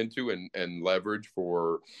play into and leverage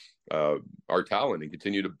for our talent and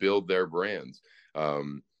continue to build their brands.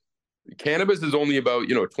 Cannabis is only about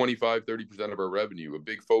 25-30% of our revenue. A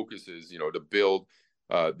big focus is to build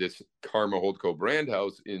this Karma Holdco brand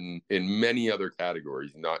house in many other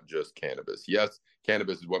categories, not just cannabis. Yes,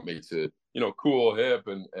 cannabis is what makes it cool, hip,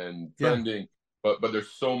 and trending. Yeah. But there's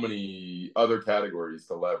so many other categories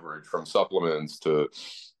to leverage, from supplements to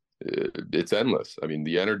it's endless. I mean,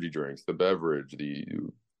 the energy drinks, the beverage, the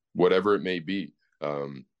whatever it may be.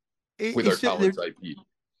 With our talents IP,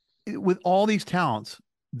 with all these talents,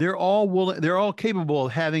 they're all capable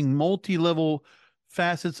of having multi-level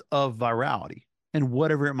facets of virality and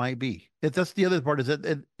whatever it might be. That's the other part, is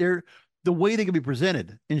that they're the way they can be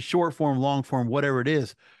presented in short form, long form, whatever it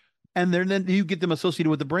is, and then you get them associated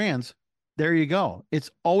with the brands. There you go. It's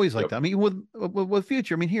always like that. I mean, with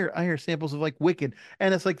Future, I mean, I hear samples of like Wicked,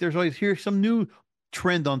 and it's like there's always some new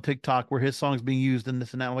trend on TikTok where his song's being used and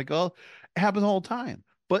this and that. I'm like, oh, it happens all the time.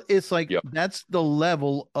 But it's like, that's the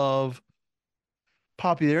level of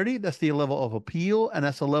popularity, that's the level of appeal, and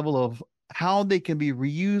that's the level of how they can be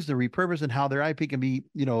reused and repurposed, and how their IP can be,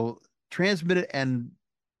 transmitted and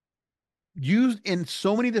used in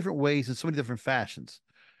so many different ways, in so many different fashions.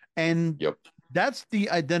 And that's the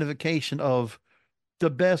identification of the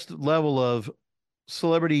best level of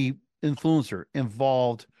celebrity influencer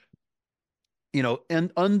involved,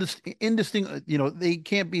 and indistinct, they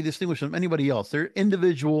can't be distinguished from anybody else. They're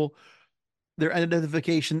individual. Their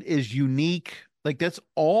identification is unique. Like, that's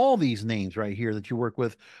all these names right here that you work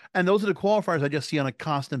with. And those are the qualifiers I just see on a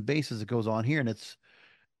constant basis that goes on here. And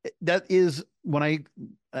that is when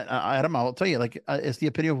Adam, I'll tell you, like, it's the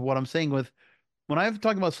opinion of what I'm saying when I'm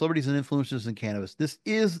talking about celebrities and influencers in cannabis. This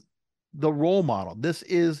is the role model. This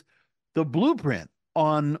is the blueprint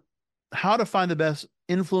on how to find the best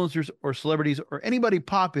influencers or celebrities or anybody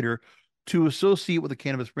popular to associate with the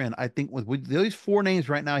cannabis brand. I think with these 4 names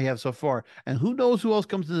right now you have so far, and who knows who else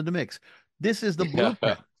comes into the mix, this is the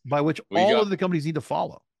blueprint by which all of the companies need to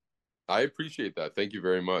follow. I appreciate that. Thank you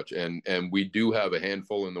very much. And we do have a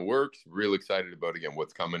handful in the works. Real excited about, again,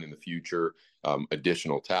 what's coming in the future.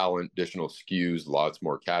 Additional talent, additional SKUs, lots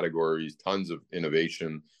more categories, tons of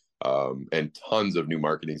innovation, and tons of new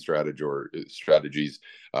marketing strategies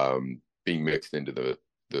being mixed into the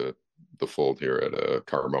fold here at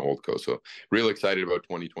Karma Holdco. So real excited about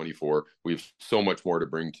 2024. We have so much more to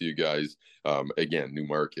bring to you guys. Again, new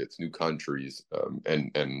markets, new countries,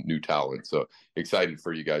 and new talent. So excited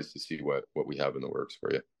for you guys to see what we have in the works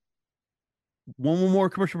for you. One more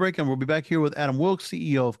commercial break, and we'll be back here with Adam Wilkes,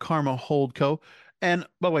 CEO of Karma Holdco. And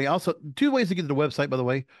by the way, also 2 ways to get to the website, by the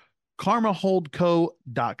way: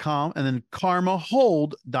 karmaholdco.com and then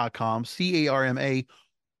karmahold.com,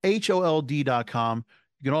 CARMAHOLD.com.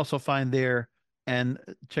 You can also find there and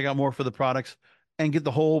check out more for the products and get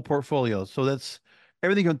the whole portfolio. So that's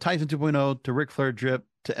everything from Tyson 2.0 to Ric Flair Drip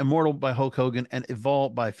to Immortal by Hulk Hogan and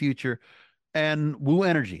Evolve by Future and Woo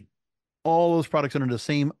Energy. All those products under the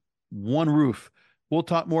same one roof. We'll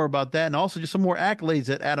talk more about that, and also just some more accolades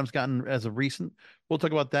that Adam's gotten as of recent. We'll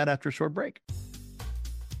talk about that after a short break.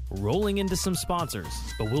 Rolling into some sponsors,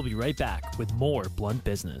 but we'll be right back with more Blunt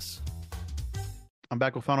Business. I'm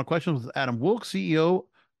back with final questions with Adam Wilkes, CEO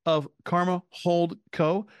of Karma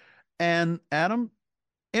Holdco. And Adam,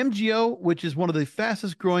 MGO, which is one of the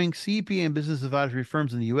fastest growing CPA and business advisory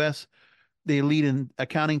firms in the U.S., they lead in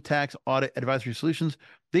accounting, tax, audit, advisory solutions.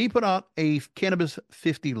 They put out a Cannabis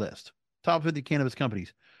 50 list, top 50 cannabis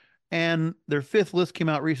companies. And their 5th list came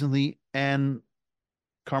out recently, and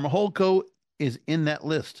Karma Holdco is in that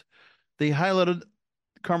list. They highlighted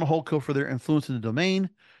Karma Holdco for their influence in the domain.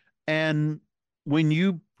 And when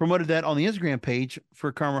you promoted that on the Instagram page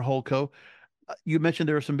for Karma Holdco, you mentioned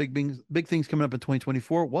there are some big things coming up in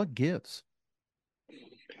 2024. What gives?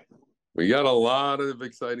 We got a lot of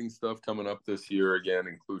exciting stuff coming up this year, again,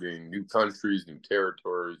 including new countries, new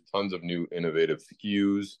territories, tons of new innovative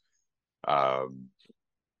SKUs,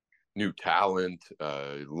 new talent,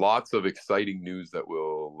 lots of exciting news that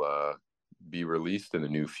will be released in the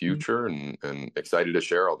new future, and excited to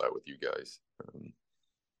share all that with you guys.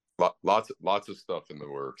 Lots of stuff in the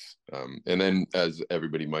works. And then, as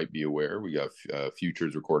everybody might be aware, we got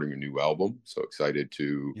Futures recording a new album, so excited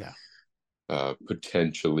to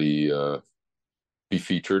potentially be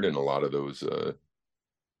featured in a lot of those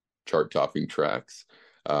chart-topping tracks.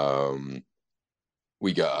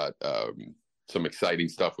 We got some exciting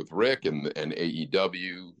stuff with Rick and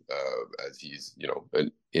AEW, as he's,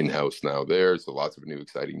 an in-house now there. So lots of new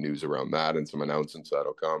exciting news around that, and some announcements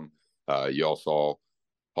that'll come. You all saw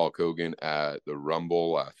Hulk Hogan at the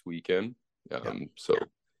Rumble last weekend. So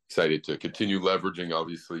excited to continue leveraging,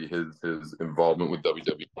 obviously, his involvement with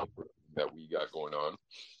WWE that we got going on.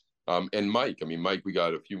 And Mike, we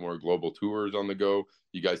got a few more global tours on the go.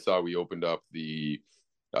 You guys saw we opened up the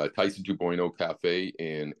Tyson 2.0 Cafe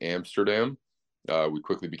in Amsterdam. We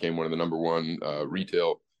quickly became one of the number one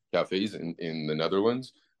retail cafes in the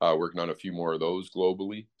Netherlands, working on a few more of those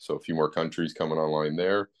globally. So a few more countries coming online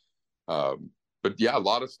there. But yeah, a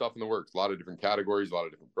lot of stuff in the works, a lot of different categories, a lot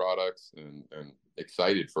of different products, and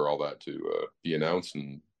excited for all that to be announced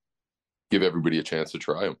and give everybody a chance to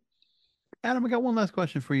try them. Adam, I got one last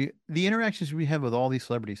question for you. The interactions we have with all these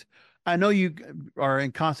celebrities, I know you are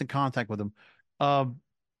in constant contact with them.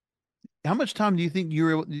 How much time do you think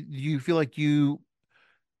do you feel like you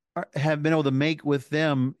have been able to make with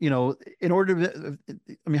them, in order to,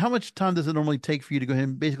 how much time does it normally take for you to go ahead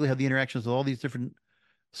and basically have the interactions with all these different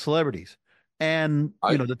celebrities? And,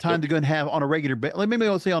 the time to go and have on a regular basis, like maybe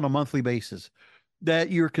I'll say on a monthly basis,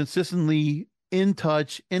 that you're consistently in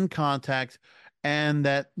touch, in contact, and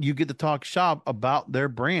that you get to talk shop about their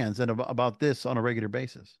brands and about this on a regular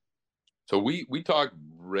basis. So we talk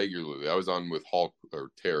regularly. I was on with Hulk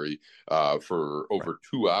or Terry for over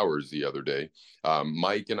 2 hours the other day.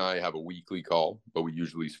 Mike and I have a weekly call, but we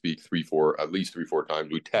usually speak at least 3-4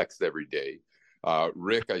 times. We text every day.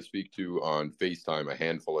 Rick, I speak to on FaceTime a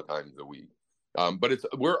handful of times a week. But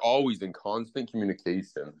we're always in constant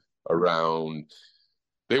communication around.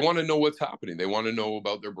 They want to know what's happening. They want to know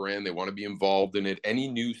about their brand. They want to be involved in it. Any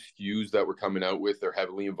new SKUs that we're coming out with, they're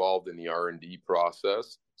heavily involved in the R&D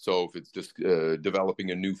process. So if it's just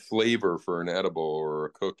developing a new flavor for an edible or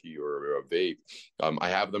a cookie or a vape, I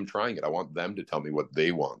have them trying it. I want them to tell me what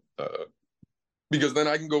they want, because then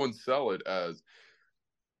I can go and sell it as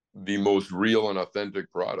the most real and authentic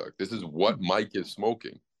product. This is what Mike is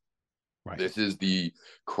smoking. Right. This is the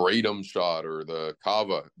kratom shot or the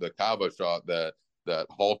kava shot that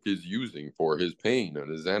Hulk is using for his pain and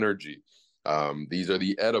his energy. These are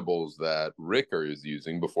the edibles that Ricker is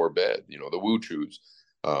using before bed, the Woo Chews.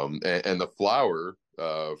 And the flower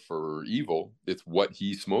for Evil, it's what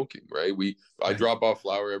he's smoking, right? I drop off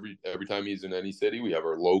flower every time he's in any city. We have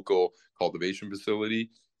our local cultivation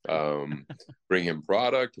facility, bring him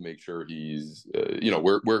product to make sure he's,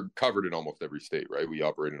 we're covered in almost every state, right? We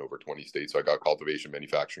operate in over 20 states. So I got cultivation,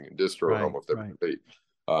 manufacturing, and distro in almost every state.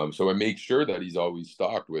 So I make sure that he's always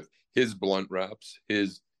stocked with his blunt wraps,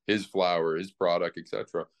 his flower, his product,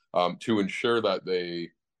 etc., to ensure that they,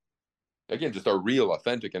 again, just are real,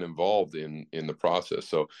 authentic, and involved in the process.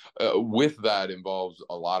 So with that involves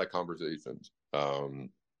a lot of conversations.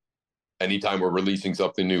 Anytime we're releasing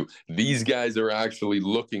something new, these guys are actually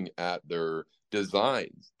looking at their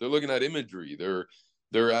designs. They're looking at imagery.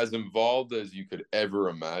 They're as involved as you could ever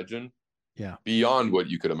imagine. Yeah. Beyond what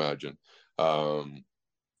you could imagine.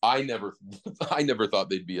 I never thought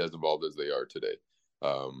they'd be as involved as they are today.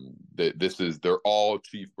 They're all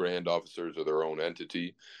chief brand officers of their own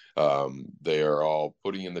entity. They are all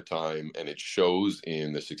putting in the time, and it shows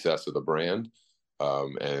in the success of the brand.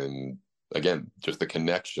 And again, just the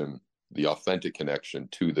connection, the authentic connection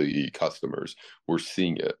to the customers. We're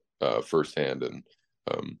seeing it firsthand, and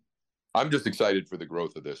I'm just excited for the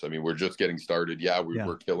growth of this. We're just getting started. Yeah,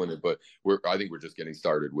 we're killing it, but I think we're just getting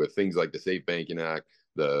started with things like the Safe Banking Act,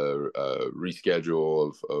 the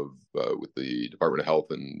reschedule of with the Department of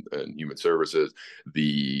Health and Human Services,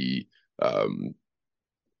 the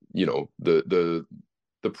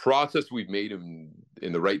the process we've made in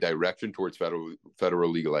the right direction towards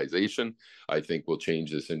federal legalization. I think will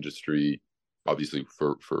change this industry, obviously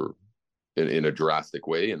for in a drastic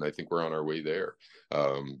way, and I think we're on our way there.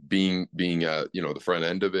 Being at the front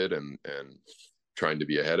end of it and trying to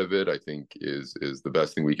be ahead of it, I think is the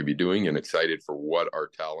best thing we could be doing, and excited for what our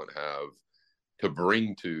talent have to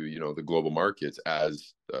bring to the global markets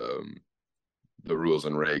as the rules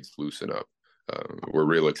and regs loosen up. We're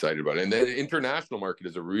real excited about it, and then the international market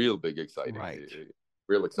is a real big exciting, Right.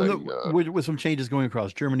 real exciting. With some changes going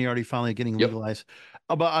across, Germany already finally getting legalized.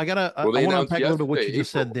 But I want to unpack a little bit what you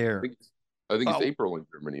just said there. I think it's April in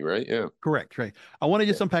Germany, right? Yeah. Correct. Right. I want to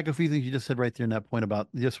just unpack a few things you just said right there in that point about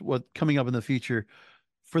just what coming up in the future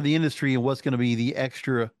for the industry and what's going to be the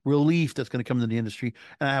extra relief that's going to come into the industry.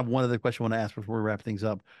 And I have one other question I want to ask before we wrap things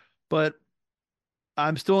up. But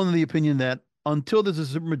I'm still in the opinion that until there's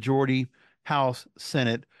a supermajority House,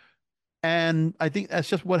 Senate, and I think that's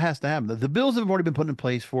just what has to happen. The bills have already been put in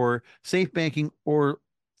place for safe banking or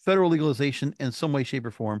federal legalization in some way, shape,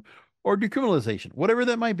 or form, or decriminalization, whatever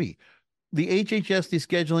that might be. The HHS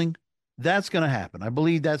descheduling, that's going to happen. I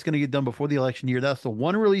believe that's going to get done before the election year. That's the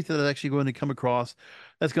one relief that is actually going to come across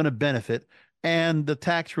that's going to benefit. And the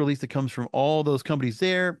tax release that comes from all those companies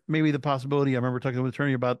there, maybe the possibility, I remember talking to an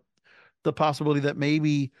attorney about the possibility that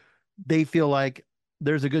maybe they feel like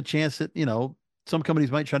there's a good chance that, some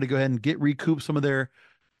companies might try to go ahead and recoup some of their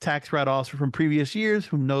tax write-offs from previous years.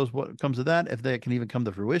 Who knows what comes of that, if that can even come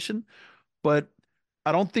to fruition. But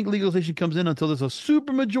I don't think legalization comes in until there's a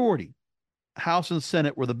supermajority House and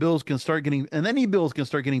Senate where the bills can start getting, and any bills can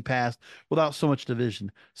start getting passed without so much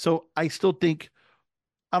division. So I don't think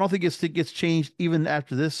it gets changed even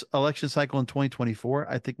after this election cycle in 2024.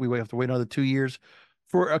 I think we have to wait another 2 years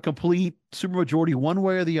for a complete supermajority one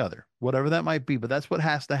way or the other, whatever that might be. But that's what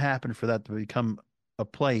has to happen for that to become a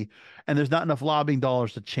play. And there's not enough lobbying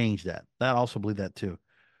dollars to change that. I also believe that too.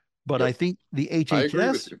 But I think the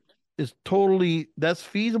HHS is that's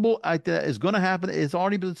feasible. That is going to happen. It's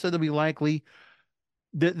already been said to be likely.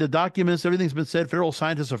 The documents, everything's been said. Federal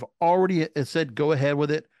scientists have already said, go ahead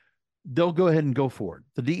with it. They'll go ahead and go for it.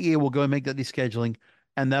 The DEA will go and make that descheduling,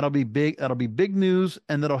 and that'll be big. That'll be big news,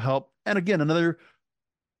 and that'll help. And again, another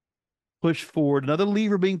push forward, another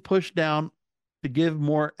lever being pushed down to give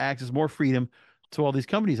more access, more freedom to all these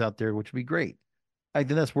companies out there, which would be great. I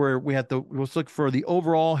think that's where let's look for the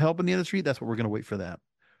overall help in the industry. That's what we're going to wait for that.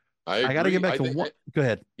 I got to get back to one. Go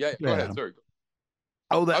ahead. Yeah, go ahead. Sorry.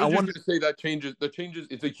 I was just going to say that changes.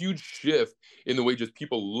 It's a huge shift in the way just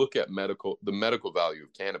people look at the medical value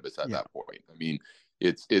of cannabis at that point. I mean,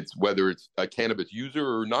 it's whether it's a cannabis user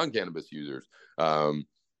or non-cannabis users.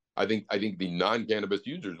 I think the non-cannabis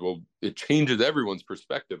users it changes everyone's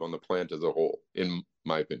perspective on the plant as a whole, in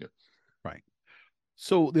my opinion. Right.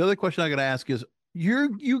 So the other question I got to ask is,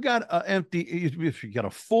 you got if you got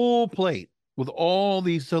a full plate with all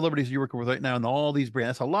these celebrities you're working with right now and all these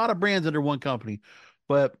brands. That's a lot of brands under one company,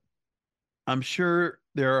 but I'm sure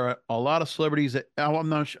there are a lot of celebrities that I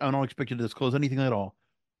don't expect you to disclose anything at all,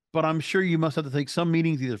 but I'm sure you must have to take some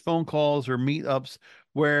meetings, either phone calls or meetups,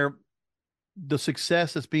 where the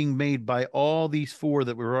success that's being made by all these four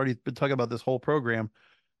that we've already been talking about this whole program.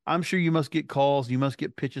 I'm sure you must get calls, you must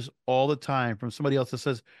get pitches all the time from somebody else that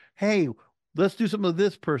says, hey, let's do something with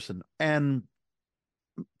this person. And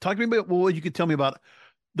talk to me about what you could tell me about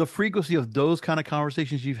the frequency of those kind of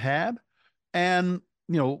conversations you've had, and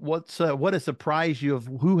what has surprised you of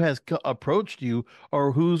who has approached you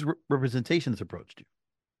or whose representation has approached you.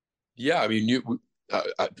 Yeah, I mean,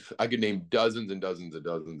 I could name dozens and dozens and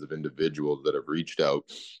dozens of individuals that have reached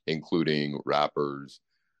out, including rappers,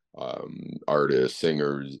 artists,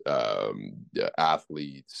 singers,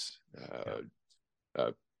 athletes,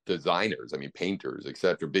 designers, I mean, painters,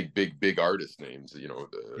 etc. Big artist names.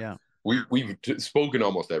 We've spoken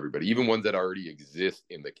almost everybody, even ones that already exist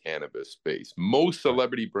in the cannabis space. Most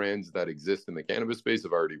celebrity brands that exist in the cannabis space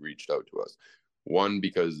have already reached out to us. One,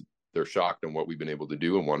 because they're shocked on what we've been able to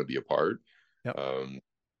do and want to be a part. Yep.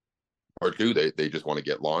 Or two, they just want to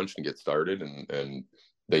get launched and get started, and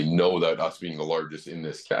they know that us being the largest in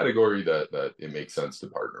this category, that it makes sense to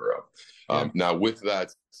partner up. Now, with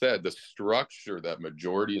that said, the structure that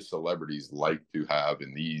majority of celebrities like to have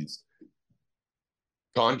in these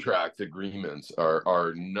contract agreements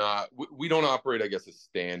are not. We don't operate, I guess, as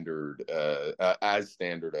standard as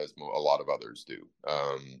a lot of others do.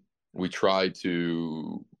 We try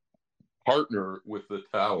to partner with the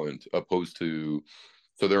talent opposed to.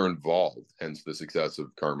 So they're involved, hence the success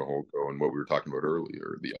of Karma Holco and what we were talking about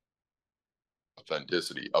earlier, the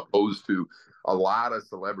authenticity, opposed to a lot of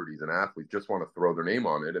celebrities and athletes just want to throw their name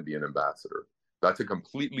on it and be an ambassador. That's a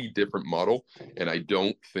completely different model, and I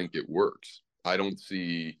don't think it works. I know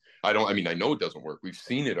it doesn't work. We've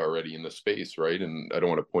seen it already in the space, right? And I don't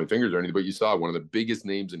want to point fingers or anything, but you saw one of the biggest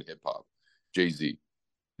names in hip hop Jay-Z.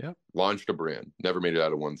 Yeah. Launched a brand, never made it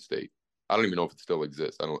out of one state. I don't even know if it still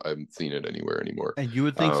exists. I haven't seen it anywhere anymore. And you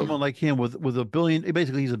would think someone like him with $1 billion,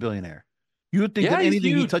 basically he's $1 billionaire. You would think Yeah, that he's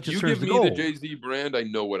anything he huge. touches You turns give to me the gold. Jay-Z brand, I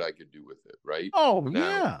know what I could do with it, right? Oh, Now,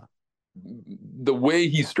 yeah. The way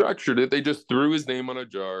he structured it, they just threw his name on a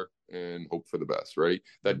jar and hope for the best, right?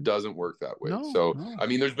 That doesn't work that way. No. I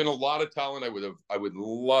mean, there's been a lot of talent I would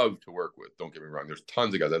love to work with. Don't get me wrong. There's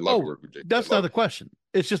tons of guys I'd love to work with. Jay-Z. That's not the question.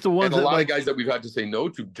 It's just the ones and a lot of guys that we've had to say no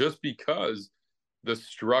to just because the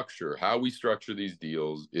structure, how we structure these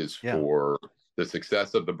deals is for the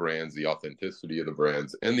success of the brands, the authenticity of the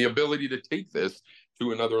brands, and the ability to take this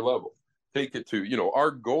to another level. Take it to,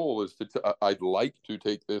 our goal is I'd like to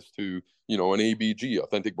take this to, an ABG,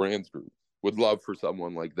 Authentic Brands Group. Would love for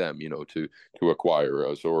someone like them, to acquire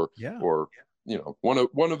us or one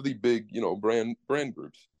of the big, brand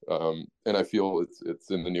groups. And I feel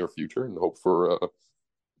it's in the near future, and hope for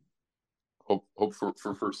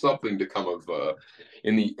something to come of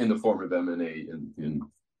in the form of M&A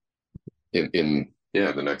in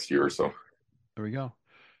the next year or so. There we go.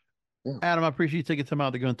 Yeah. Adam, I appreciate you taking time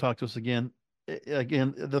out to go and talk to us again.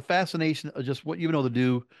 Again, the fascination of just what you've been able to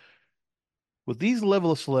do with these level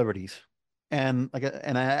of celebrities, and I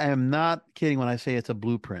am not kidding when I say it's a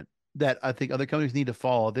blueprint that I think other companies need to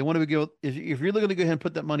follow. They want to go if you're looking to go ahead and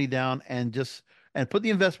put that money down and put the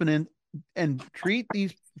investment in and treat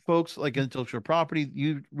these folks like intellectual property.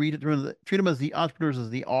 You treat them as the entrepreneurs as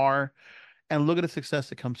they are, and look at the success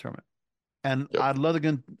that comes from it. And I'd love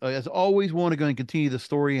to, as always, want to go and continue the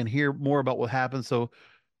story and hear more about what happened. So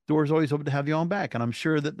doors always open to have you on back. And I'm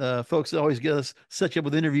sure that folks that always get us set you up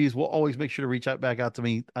with interviews will always make sure to reach back out to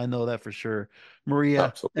me. I know that for sure. Maria,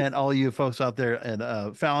 absolutely. And all you folks out there,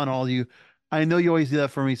 and Fallon, all of you, I know you always do that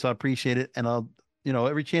for me, so I appreciate it. And I'll,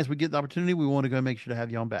 every chance we get the opportunity, we want to go and make sure to have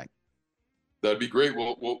you on back. That'd be great.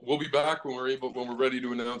 We'll be back when we're ready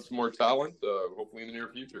to announce some more talent, hopefully in the near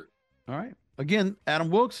future. All right. Again, Adam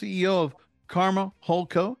Wilkes, CEO of Karma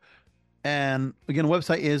Holdco. And again, the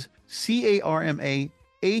website is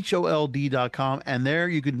CARMAHOLD.com. And there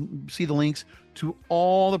you can see the links to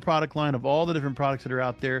all the product line of all the different products that are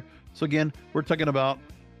out there. So again, we're talking about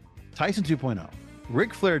Tyson 2.0,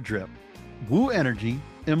 Ric Flair Drip, Woo Energy,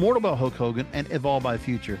 Immortal by Hulk Hogan, and Evolve by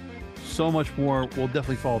Future. So much more. We'll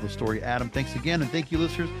definitely follow the story. Adam, thanks again. And thank you,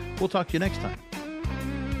 listeners. We'll talk to you next time.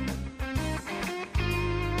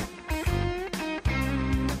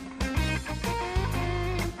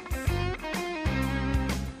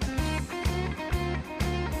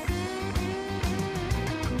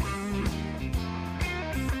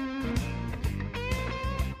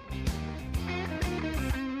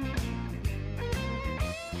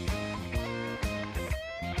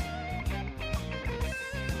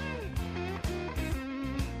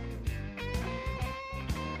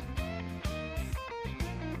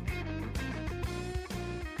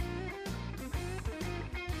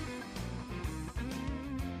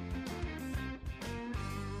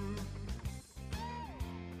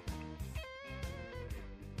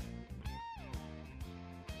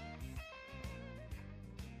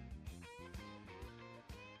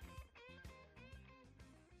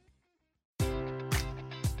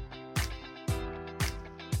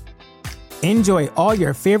 Enjoy all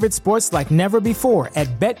your favorite sports like never before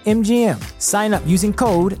at BetMGM. Sign up using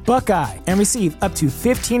code Buckeye and receive up to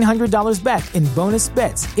 $1,500 back in bonus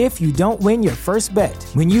bets if you don't win your first bet.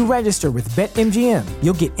 When you register with BetMGM,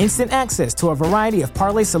 you'll get instant access to a variety of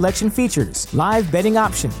parlay selection features, live betting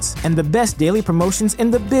options, and the best daily promotions in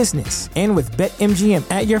the business. And with BetMGM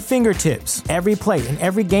at your fingertips, every play and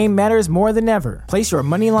every game matters more than ever. Place your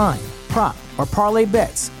money line, prop, or parlay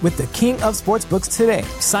bets with the king of sportsbooks today.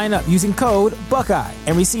 Sign up using code Buckeye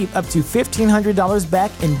and receive up to $1,500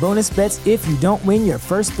 back in bonus bets if you don't win your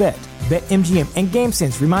first bet. BetMGM and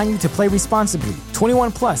GameSense remind you to play responsibly.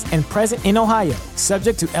 21 plus and present in Ohio,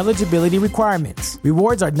 subject to eligibility requirements.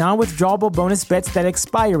 Rewards are non-withdrawable bonus bets that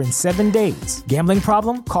expire in 7 days. Gambling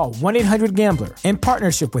problem? Call 1-800-GAMBLER. In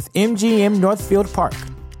partnership with MGM Northfield Park.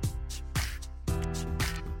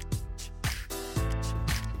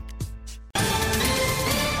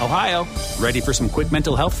 Ohio, ready for some quick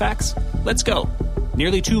mental health facts? Let's go.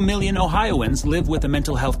 Nearly 2 million Ohioans live with a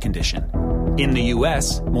mental health condition. In the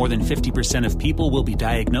U.S., more than 50% of people will be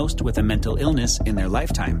diagnosed with a mental illness in their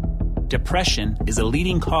lifetime. Depression is a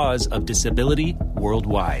leading cause of disability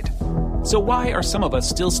worldwide. So why are some of us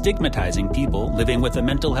still stigmatizing people living with a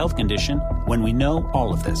mental health condition when we know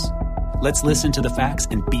all of this? Let's listen to the facts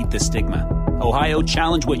and beat the stigma. Ohio,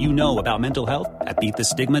 challenge what you know about mental health at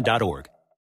beatthestigma.org.